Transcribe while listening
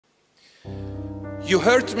You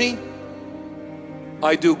hurt me,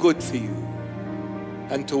 I do good for you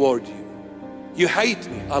and toward you. You hate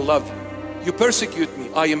me, I love you. You persecute me,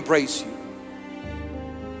 I embrace you.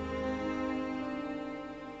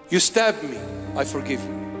 You stab me, I forgive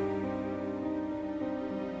you.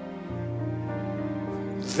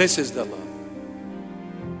 This is the love.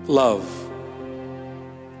 Love.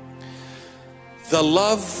 The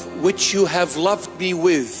love which you have loved me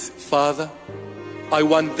with, Father, I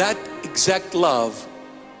want that exact love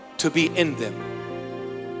to be in them.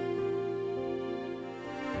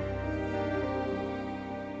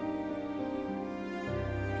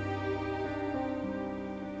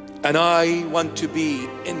 And I want to be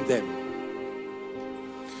in them.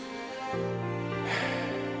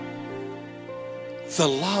 The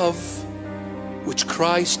love which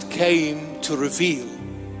Christ came to reveal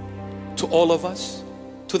to all of us,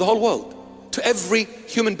 to the whole world, to every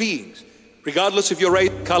human being, regardless of your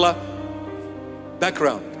race, color,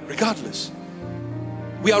 background, regardless.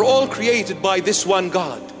 We are all created by this one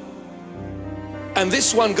God. And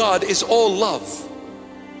this one God is all love.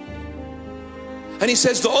 And He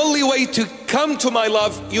says the only way to come to my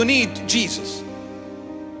love, you need Jesus.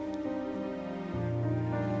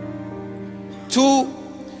 To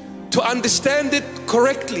understand it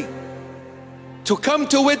correctly, to come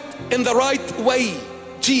to it in the right way,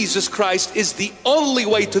 Jesus Christ is the only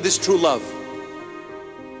way to this true love.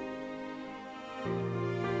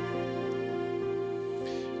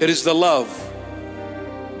 It is the love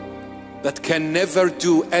that can never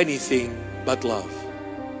do anything but love.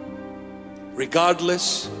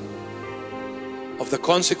 Regardless of the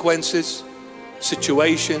consequences,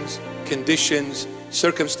 situations, conditions,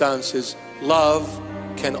 circumstances, love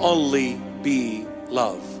can only be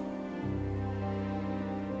love.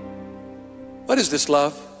 What is this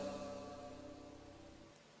love?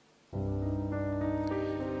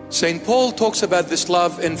 St. Paul talks about this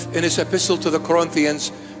love in his epistle to the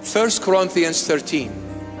Corinthians, 1 Corinthians 13.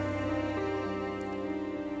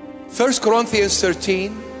 1 Corinthians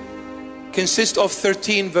 13 consists of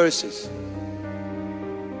 13 verses.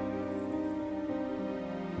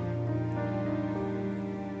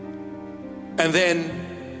 And then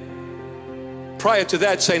prior to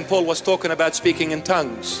that, St. Paul was talking about speaking in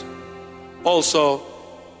tongues. Also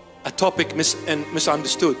a topic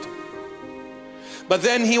misunderstood. But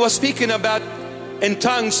then he was speaking about in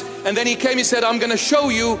tongues, and then he came, he said, I'm going to show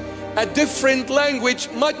you a different language,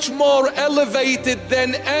 much more elevated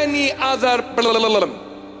than any other.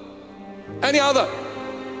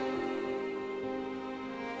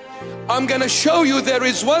 I'm going to show you there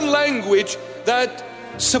is one language that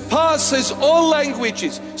surpasses all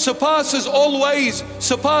languages, surpasses all ways,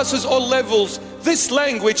 surpasses all levels. This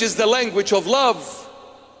language is the language of love.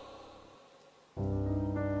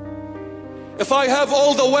 If I have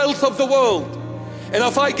all the wealth of the world, and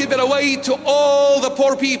if I give it away to all the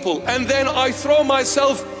poor people, and then I throw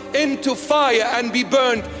myself into fire and be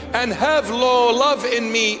burned and have no love in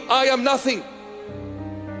me, I am nothing.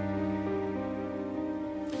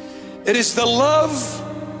 It is the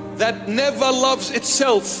love that never loves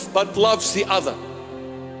itself but loves the other.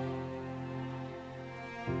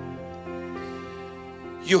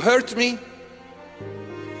 You hurt me,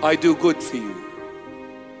 I do good for you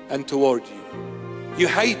and toward you. You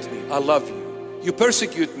hate me, I love you. You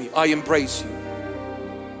persecute me, I embrace you.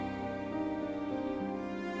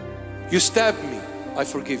 You stab me, I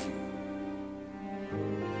forgive you.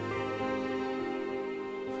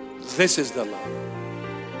 This is the love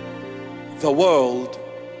the world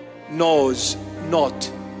knows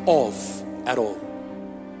not of at all.